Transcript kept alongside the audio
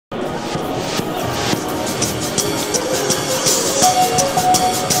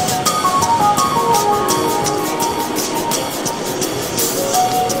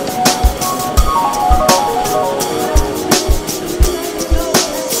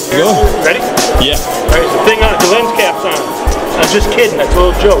Go. Ready? Yeah. Alright, so thing on, the lens cap's on. I'm just kidding, that's a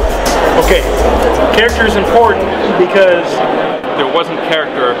little joke. Okay, character is important because if there wasn't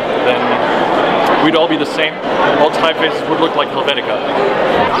character, then we'd all be the same. All typefaces would look like Helvetica.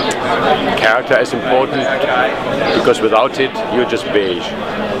 Character is important because without it, you're just beige.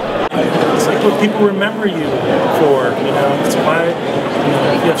 it's like what people remember you for, you know. It's why, you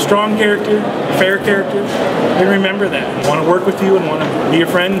know, if you have strong character, fair character, they remember that and want to work with you and want to be your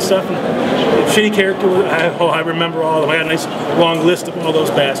friend and stuff. And shitty character, I remember all of them. I got a nice long list of all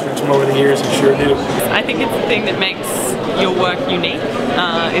those bastards from over the years, I sure do. I think it's the thing that makes your work unique.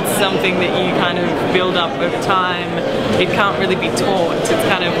 It's something that you kind of build up over time. It can't really be taught. It's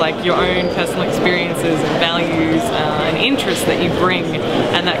kind of like your own personal experiences and values and interests that you bring,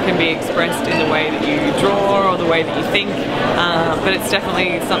 and that can be expressed in the way that you draw or the way that you think, but it's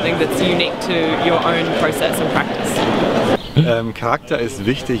definitely something that's unique to your own process and practice. Charakter ist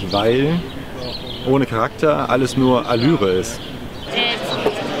wichtig, weil ohne Charakter alles nur Allüre ist. It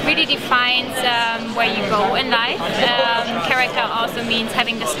really defines where you go in life. Character also means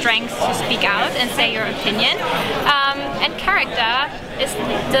having the strength to speak out and say your opinion. And character is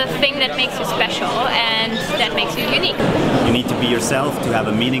the thing that makes you special and that makes you unique. You need to be yourself to have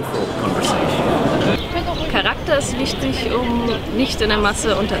a meaningful conversation. Charakter ist wichtig, nicht in der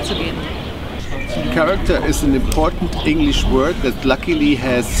Masse unterzugehen. Character is an important English word that luckily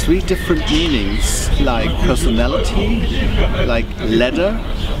has 3 different meanings, like personality, like letter,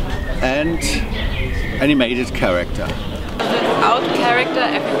 and animated character. Without character,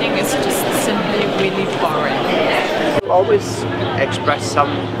 everything is just simply really boring. Always express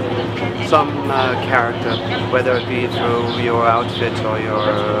some character, whether it be through your outfit or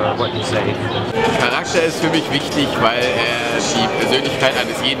your what you say. Charakter ist für mich wichtig, weil er die Persönlichkeit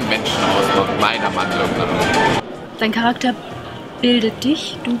eines jeden Menschen ausmacht, meiner Meinung nach. Dein Charakter bildet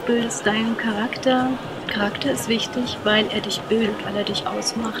dich, du bildest deinen Charakter. Charakter ist wichtig, weil er dich bildet, weil er dich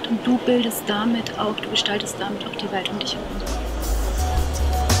ausmacht, und du bildest damit auch, du gestaltest damit auch die Welt um dich herum.